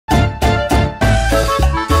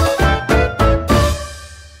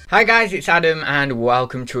Hi guys, it's Adam and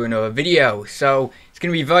welcome to another video. So it's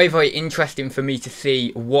going to be very interesting for me to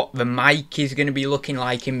see what the mic is going to be looking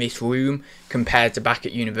like in this room compared to back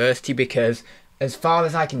at university, because as far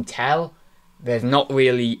as I can tell there's not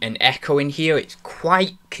really an echo in here. It's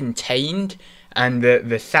quite contained and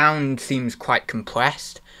the sound seems quite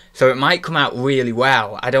compressed, so it might come out really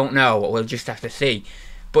well. I don't know, we'll just have to see.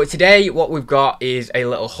 But today what we've got is a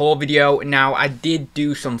little haul video. Now I did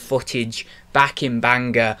do some footage back in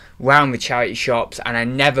Bangor round the charity shops and I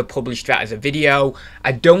never published that as a video.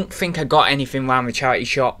 I don't think I got anything round the charity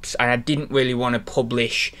shops, and I didn't really want to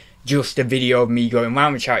publish just a video of me going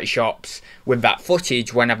round the charity shops with that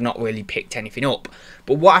footage when I've not really picked anything up.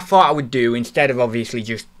 But what I thought I would do, instead of obviously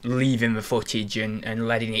just leaving the footage and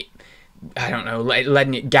letting it, I don't know,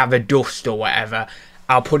 letting it gather dust or whatever,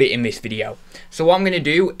 I'll put it in this video. So what I'm going to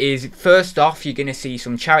do is, first off, you're going to see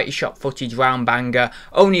some charity shop footage round Bangor,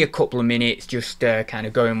 only a couple of minutes, just kind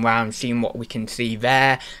of going around, seeing what we can see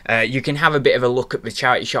there. You can have a bit of a look at the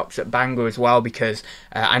charity shops at Bangor as well, because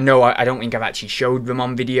I know I don't think I've actually showed them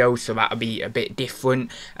on video, so that'll be a bit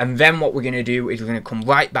different. And then what we're going to do is we're going to come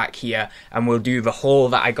right back here and we'll do the haul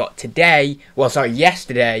that I got today, well sorry,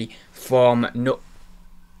 yesterday from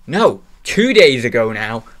 2 days ago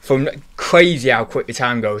now, from, crazy how quick the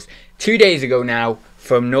time goes, 2 days ago now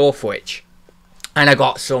from Northwich. And I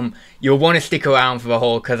got some, you'll want to stick around for the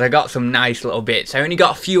haul because I got some nice little bits. I only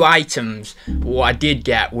got a few items, but what I did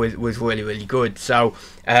get was really good. So,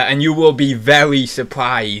 and you will be very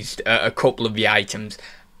surprised at a couple of the items.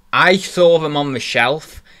 I saw them on the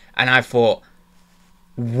shelf and I thought,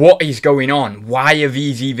 what is going on? Why are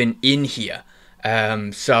these even in here?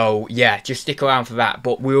 So yeah, just stick around for that,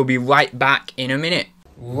 but we'll be right back in a minute.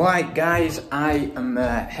 Right guys, I am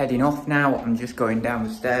heading off now. I'm just going down the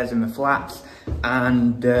stairs in the flats,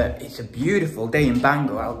 and it's a beautiful day in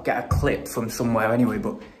Bangor. I'll get a clip from somewhere anyway,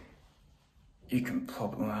 but you can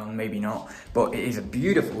probably, well, maybe not, but it is a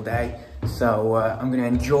beautiful day. So I'm going to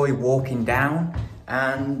enjoy walking down,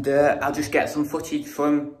 and I'll just get some footage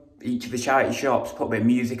from each of the charity shops, put a bit of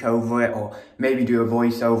music over it, or maybe do a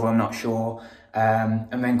voiceover, I'm not sure.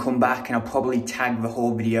 And then come back and I'll probably tag the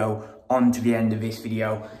whole video onto the end of this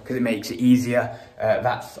video because it makes it easier.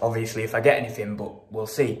 That's obviously if I get anything, but we'll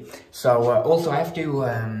see. So also I have to,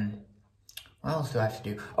 what else do I have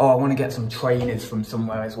to do? Oh, I want to get some trainers from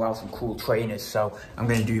somewhere as well, some cool trainers, so I'm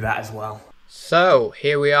going to do that as well. So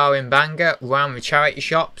here we are in Bangor, around the charity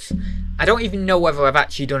shops. I don't even know whether I've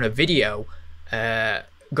actually done a video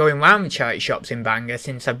going around the charity shops in Bangor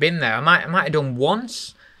since I've been there. I might have done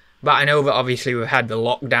once. But I know that obviously we've had the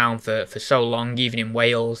lockdown for so long, even in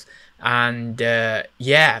Wales, and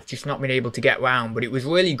yeah, I've just not been able to get round. But it was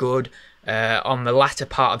really good on the latter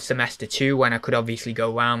part of semester 2 when I could obviously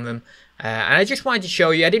go round them. And I just wanted to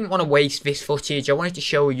show you, I didn't want to waste this footage, I wanted to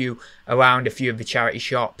show you around a few of the charity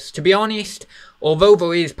shops. To be honest, although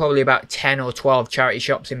there is probably about 10 or 12 charity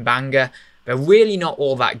shops in Bangor, they're really not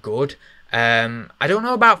all that good. I don't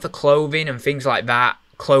know about for clothing and things like that.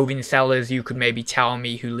 Clothing sellers, you could maybe tell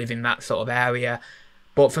me, who live in that sort of area,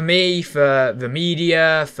 but for me, for the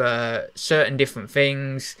media, for certain different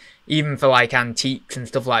things, even for like antiques and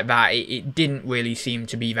stuff like that, it didn't really seem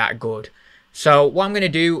to be that good. So what I'm going to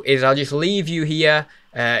do is I'll just leave you here.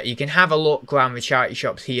 You can have a look around the charity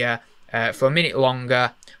shops here for a minute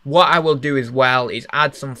longer. What I will do as well is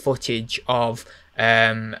add some footage of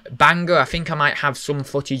Bangor. I think I might have some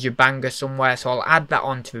footage of Bangor somewhere, so I'll add that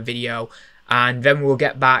onto the video. And then we'll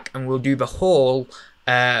get back and we'll do the haul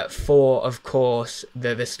for, of course,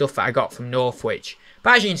 the stuff that I got from Northwich.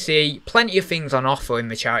 But as you can see, plenty of things on offer in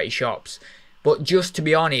the charity shops. But just to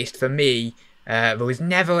be honest, for me, there was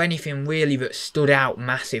never anything really that stood out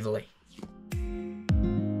massively.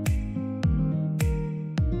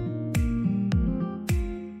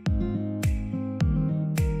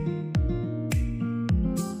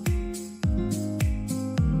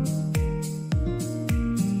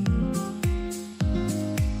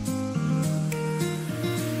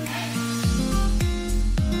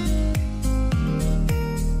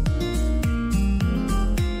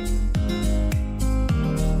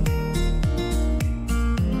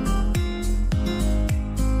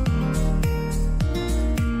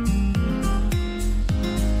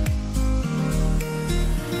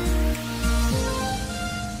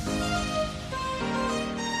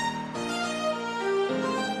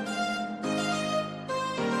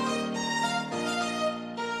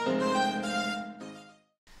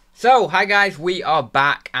 So, hi guys, we are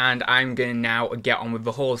back and I'm going to now get on with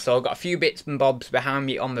the haul. So I've got a few bits and bobs behind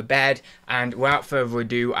me on the bed, and without further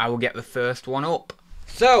ado, I will get the first one up.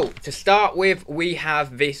 So, to start with, we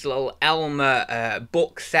have this little Elmer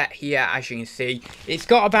book set here, as you can see. It's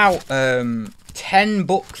got about 10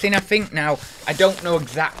 books in, I think. Now, I don't know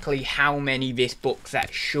exactly how many this book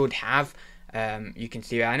set should have. You can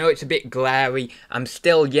see, I know it's a bit glary. I'm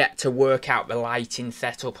still yet to work out the lighting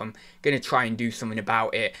setup. I'm going to try and do something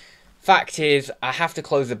about it. Fact is, I have to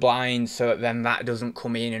close the blinds so that then that doesn't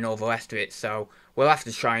come in and all the rest of it. So we'll have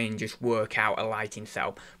to try and just work out a lighting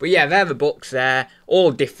setup. But yeah, there are the books there.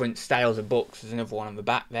 All different styles of books. There's another one on the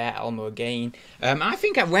back there, Elmer again. I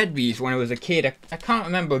think I read these when I was a kid. I can't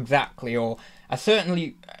remember exactly, or I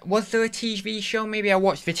certainly... Was there a TV show? Maybe I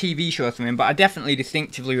watched the TV show or something, but I definitely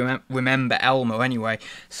distinctively remember Elmo anyway.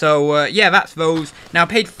 So, yeah, that's those. Now, I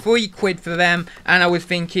paid £3 for them, and I was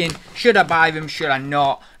thinking, should I buy them, should I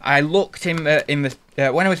not? I looked when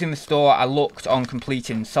I was in the store, I looked on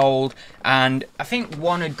Completed and Sold, and I think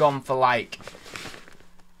one had gone for like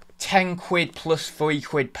 £10 plus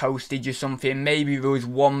 £3 postage or something. Maybe there was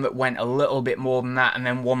one that went a little bit more than that, and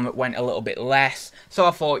then one that went a little bit less. So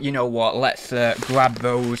I thought, you know what, let's grab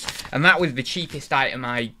those. And that was the cheapest item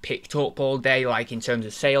I picked up all day, like in terms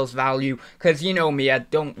of sales value. Because you know me, I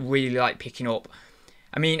don't really like picking up.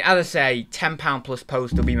 I mean, as I say, £10 plus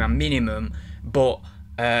post will be my minimum, but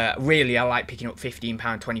really I like picking up £15,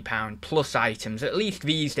 £20 plus items, at least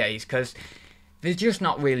these days, because there's just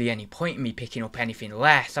not really any point in me picking up anything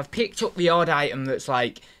less. I've picked up the odd item that's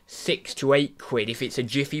like £6 to £8 if it's a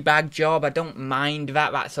jiffy bag job. I don't mind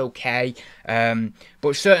that, that's okay.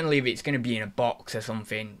 But certainly if it's going to be in a box or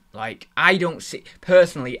something, like,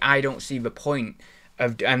 personally, I don't see the point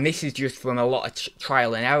of, and this is just from a lot of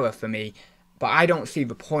trial and error for me, but I don't see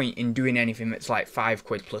the point in doing anything that's like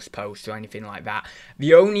 £5 plus post or anything like that.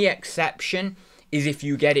 The only exception is if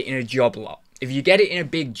you get it in a job lot. If you get it in a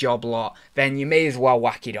big job lot, then you may as well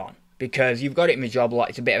whack it on, because you've got it in the job lot,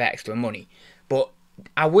 it's a bit of extra money. But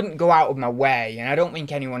I wouldn't go out of my way, and I don't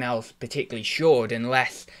think anyone else particularly should,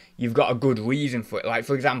 unless you've got a good reason for it. Like,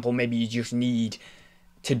 for example, maybe you just need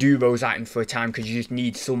to do those items for a time because you just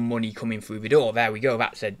need some money coming through the door. There we go,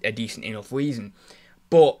 that's a decent enough reason.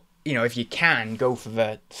 But, you know, if you can, go for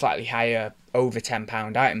the slightly higher, over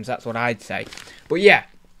 £10 items, that's what I'd say. But yeah,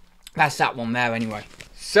 that's that one there anyway.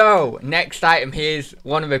 So, next item here's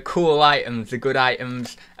one of the cool items, the good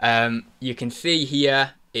items. You can see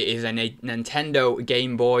here, it is a Nintendo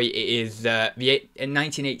Game Boy. It is the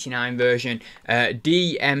 1989 version,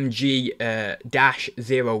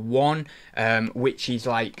 DMG-01, which is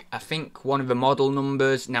like, I think, one of the model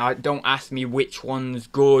numbers. Now, don't ask me which one's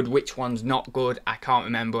good, which one's not good. I can't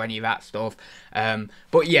remember any of that stuff.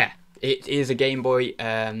 But yeah, it is a Game Boy.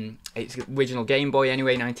 It's original Game Boy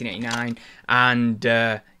anyway, 1989. And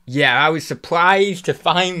yeah, I was surprised to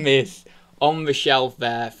find this on the shelf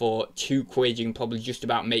there for £2. You can probably just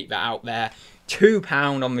about make that out there.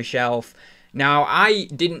 £2 on the shelf. Now, I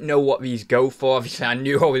didn't know what these go for. Obviously, I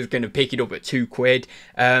knew I was going to pick it up at £2.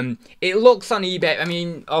 It looks on eBay. I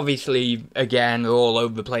mean, obviously, again, they're all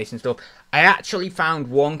over the place and stuff. I actually found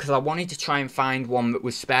one because I wanted to try and find one that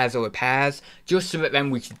was spares or repairs, just so that then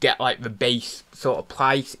we could get like the base sort of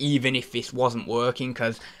price, even if this wasn't working,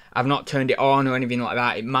 because I've not turned it on or anything like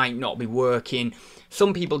that. It might not be working.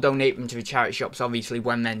 Some people donate them to the charity shops, obviously,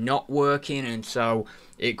 when they're not working, and so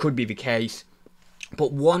it could be the case.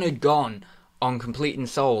 But one had gone on Complete and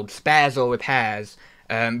Sold, spares or repairs,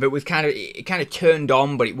 but was it kind of turned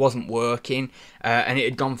on, but it wasn't working, and it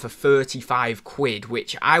had gone for £35,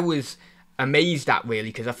 which I was amazed at, really,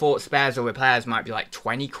 because I thought spares or repairs might be like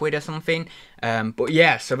 £20 or something. But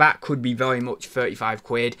yeah, so that could be very much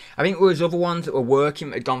 £35. I think there was other ones that were working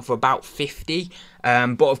that had gone for about 50.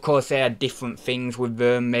 But of course they had different things with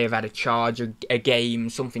them. May have had a charger, a game,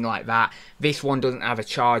 something like that. This one doesn't have a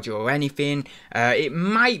charger or anything. It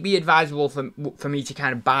might be advisable for me to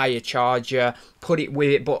kind of buy a charger, put it with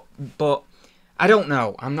it, but I don't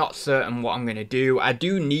know. I'm not certain what I'm going to do. I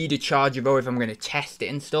do need a charger though if I'm going to test it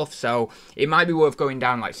and stuff. So it might be worth going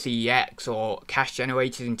down like CEX or Cash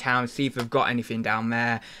Generators in town, see if they've got anything down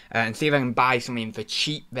there, and see if I can buy something for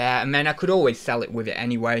cheap there. And then I could always sell it with it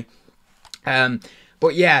anyway.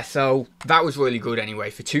 But yeah, so that was really good anyway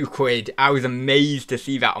for £2. I was amazed to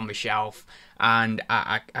see that on the shelf, and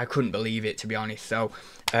I couldn't believe it, to be honest. So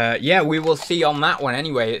yeah, we will see on that one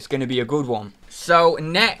anyway. It's going to be a good one. So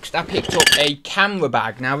next I picked up a camera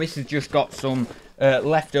bag. Now this has just got some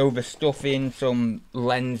leftover stuff in, some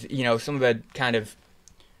lens, you know, some of the kind of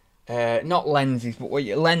not lenses, but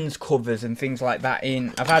lens covers and things like that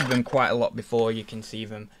in. I've had them quite a lot before. You can see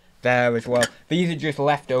them there as well. These are just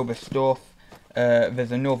leftover stuff.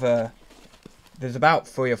 There's about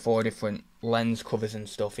 3 or 4 different lens covers and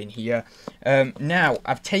stuff in here. Now,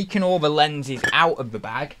 I've taken all the lenses out of the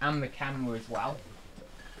bag and the camera as well.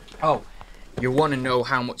 Oh, you want to know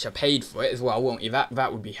how much I paid for it as well, won't you?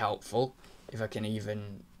 That would be helpful. If I can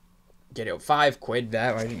even get it up. £5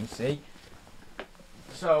 there, as you can see.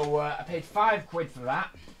 So, I paid £5 for that.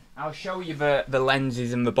 I'll show you the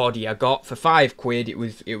lenses and the body I got for £5.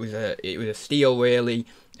 It was a steal, really.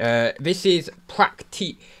 This is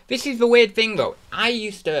This is the weird thing though. I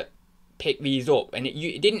used to pick these up and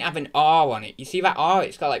it didn't have an R on it. You see that R?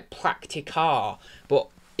 It's got like Practicar, but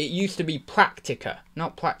it used to be Practica,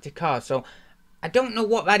 not Practicar. So I don't know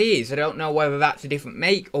what that is. I don't know whether that's a different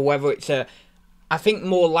make or whether it's a. I think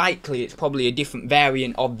more likely it's probably a different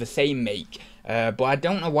variant of the same make. But I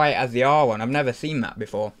don't know why it has the R on. I've never seen that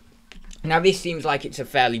before. Now this seems like it's a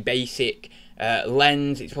fairly basic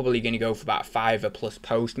lens. It's probably going to go for about £5 plus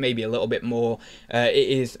post, maybe a little bit more. It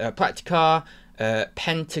is Practicar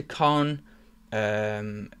Pentacon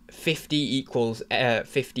 50 equals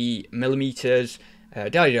 50 millimeters.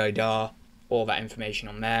 All that information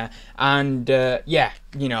on there. And yeah,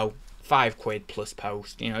 you know, £5 plus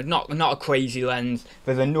post. You know, not a crazy lens.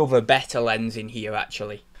 There's another better lens in here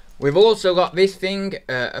actually. We've also got this thing.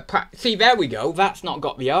 See, there we go. That's not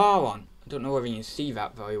got the R on. I don't know whether you can see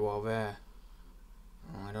that very well there.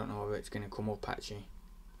 Oh, I don't know whether it's going to come up actually.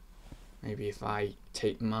 Maybe if I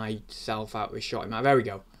take myself out of the shot. There we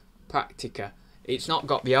go. Practica. It's not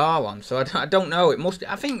got the R on, so I don't know. It must.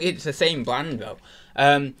 I think it's the same brand though.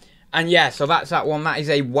 And yeah, so that's that one. That is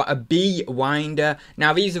a B winder.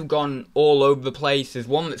 Now these have gone all over the place. There's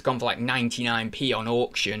one that's gone for like 99p on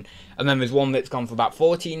auction, and then there's one that's gone for about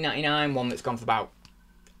 £14.99, one that's gone for about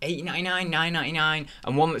 £8.99, £9.99,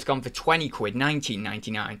 and one that's gone for £20,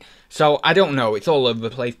 £19.99. So I don't know. It's all over the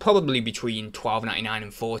place. Probably between £12.99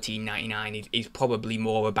 and £14.99 is probably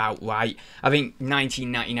more about right. I think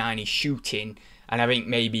 £19.99 is shooting. And I think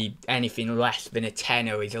maybe anything less than a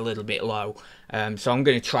tenner is a little bit low. So I'm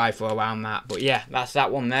going to try for around that. But yeah, that's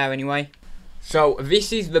that one there anyway. So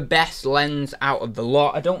this is the best lens out of the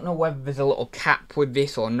lot. I don't know whether there's a little cap with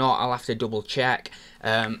this or not. I'll have to double check.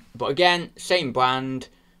 But again, same brand.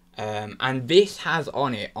 And this has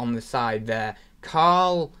on it, on the side there,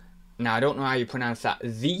 Carl... Now, I don't know how you pronounce that.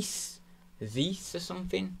 Zeiss or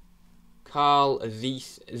something? Carl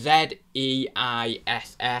Zeiss. Z-E-I-S-S.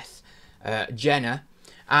 Jenner,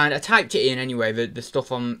 and I typed it in anyway, the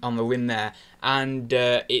stuff on the rim there, and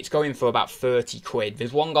it's going for about £30.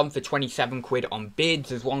 There's one gone for £27 on bids,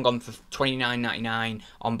 there's one gone for £29.99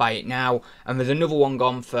 on buy it now, and there's another one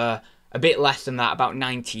gone for a bit less than that, about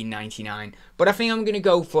 £19.99. But I think I'm going to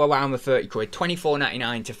go for around the £30,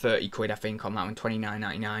 £24.99 to £30 I think on that one,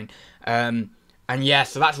 £29.99. And yeah,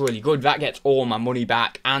 so that's really good. That gets all my money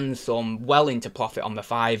back and some, well into profit on the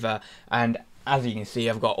fiver. And as you can see,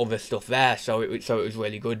 I've got other stuff there, so it was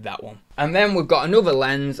really good, that one. And then we've got another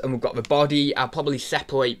lens, and we've got the body. I'll probably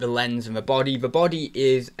separate the lens and the body. The body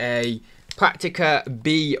is a Practica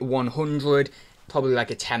B100, probably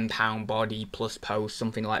like a £10 body plus post,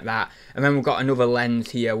 something like that. And then we've got another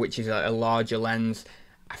lens here, which is a larger lens.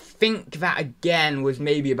 I think that again was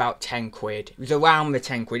maybe about £10. It was around the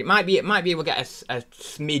 £10. It might be able to get a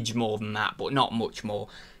smidge more than that, but not much more.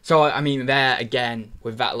 So I mean, there again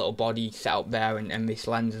with that little body set up there and this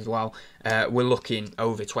lens as well, we're looking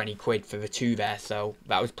over £20 for the two there. So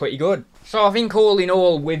that was pretty good. So I think all in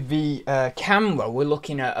all with the camera, we're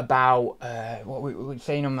looking at about what we were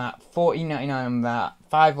saying on that, £14.99 on that,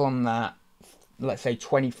 £5 on that, let's say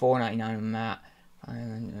 £24.99 on that.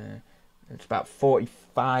 It's about £45,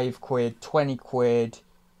 £20.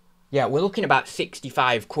 Yeah, we're looking about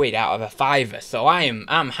 £65 out of a fiver. So I'm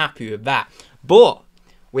happy with that. But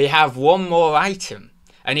we have one more item.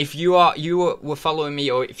 And if you were following me,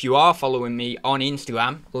 or if you are following me on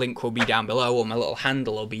Instagram, link will be down below, or my little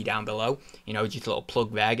handle will be down below. You know, just a little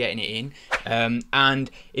plug there, getting it in. And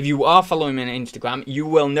if you are following me on Instagram, you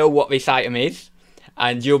will know what this item is.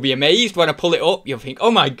 And you'll be amazed when I pull it up. You'll think,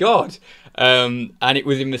 oh my god. And it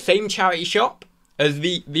was in the same charity shop as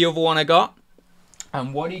the other one I got.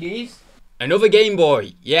 And what it is, another Game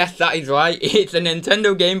Boy. Yes, that is right. It's a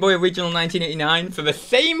Nintendo Game Boy original 1989 for the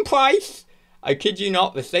same price. I kid you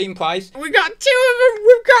not, the same price. We got two of them.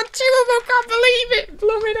 We've got two of them. Can't believe it.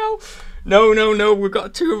 Blooming hell. No. We've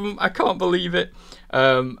got two of them. I can't believe it.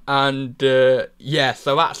 Yeah,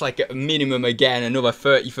 so that's like a minimum again, another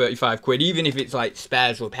 £35, even if it's like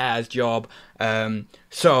spares repairs job.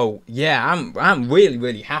 So yeah, I'm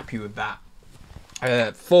really happy with that.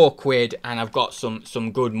 £4, and I've got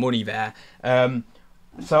some good money there.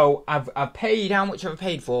 So I've paid, how much have I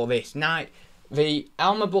paid for this night? The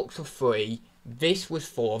Alma books are free, this was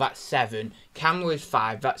 4, that's 7, camera is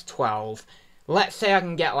 5, that's 12. Let's say I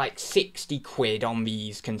can get like 60 quid on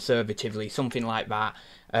these conservatively, something like that.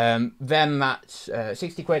 Then that's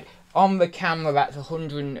 60 quid. On the camera, that's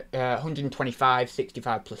 125,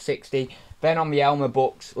 65 plus 60. Then on the Elmer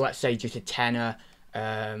books, let's say just a tenner,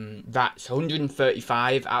 that's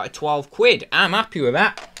 135 out of 12 quid. I'm happy with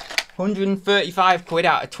that. 135 quid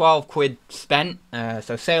out of 12 quid spent.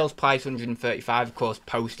 So sales price 135, of course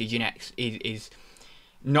postage is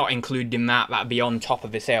not included in that. That'd be on top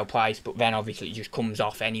of the sale price, but then obviously it just comes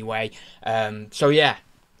off anyway. So yeah,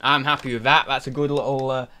 I'm happy with that. That's a good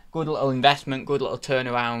little investment, good little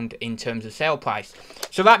turnaround in terms of sale price.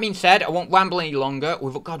 So that being said, I won't ramble any longer.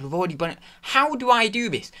 We've already done it. How do I do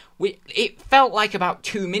this? It felt like about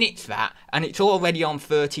 2 minutes that, and it's already on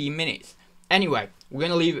 13 minutes. Anyway, we're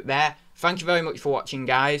going to leave it there. Thank you very much for watching,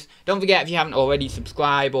 guys. Don't forget, if you haven't already,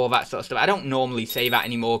 subscribe, all that sort of stuff. I don't normally say that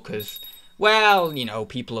anymore because, well, you know,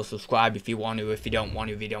 people will subscribe if you want to. If you don't want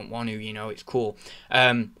to, if you don't want to, you know, it's cool.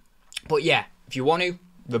 But yeah, if you want to,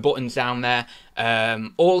 the button's down there.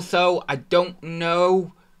 Also, I don't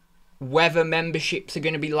know whether memberships are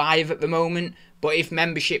going to be live at the moment, but if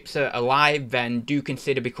memberships are live, then do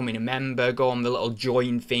consider becoming a member. Go on the little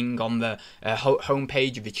join thing on the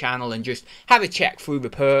homepage of the channel and just have a check through the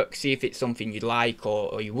perks, see if it's something you'd like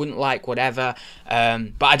or you wouldn't like, whatever.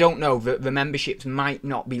 But I don't know, the memberships might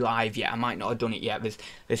not be live yet. I might not have done it yet.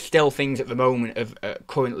 There's still things at the moment of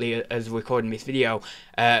currently as recording this video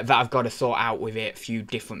that I've got to sort out with it, a few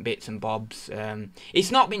different bits and bobs. It's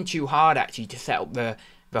not been too hard actually to set up the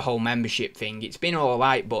whole membership thing. It's been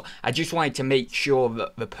alright, but I just wanted to make sure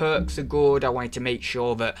that the perks are good. I wanted to make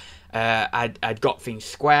sure that I'd got things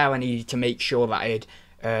square. I needed to make sure that I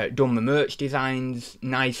had done the merch designs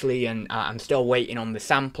nicely, and I'm still waiting on the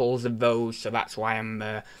samples of those, so that's why I'm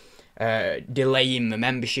delaying the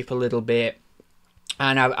membership a little bit.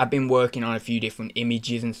 And I've been working on a few different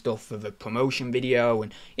images and stuff for the promotion video,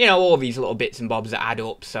 and you know, all these little bits and bobs that add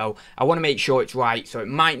up. So I want to make sure it's right. So it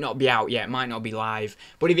might not be out yet, it might not be live,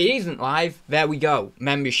 but if it isn't live, there we go.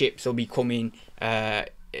 Memberships will be coming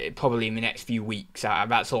probably in the next few weeks.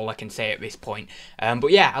 That's all I can say at this point.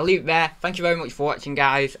 But yeah, I'll leave it there. Thank you very much for watching,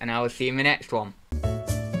 guys, and I will see you in the next one.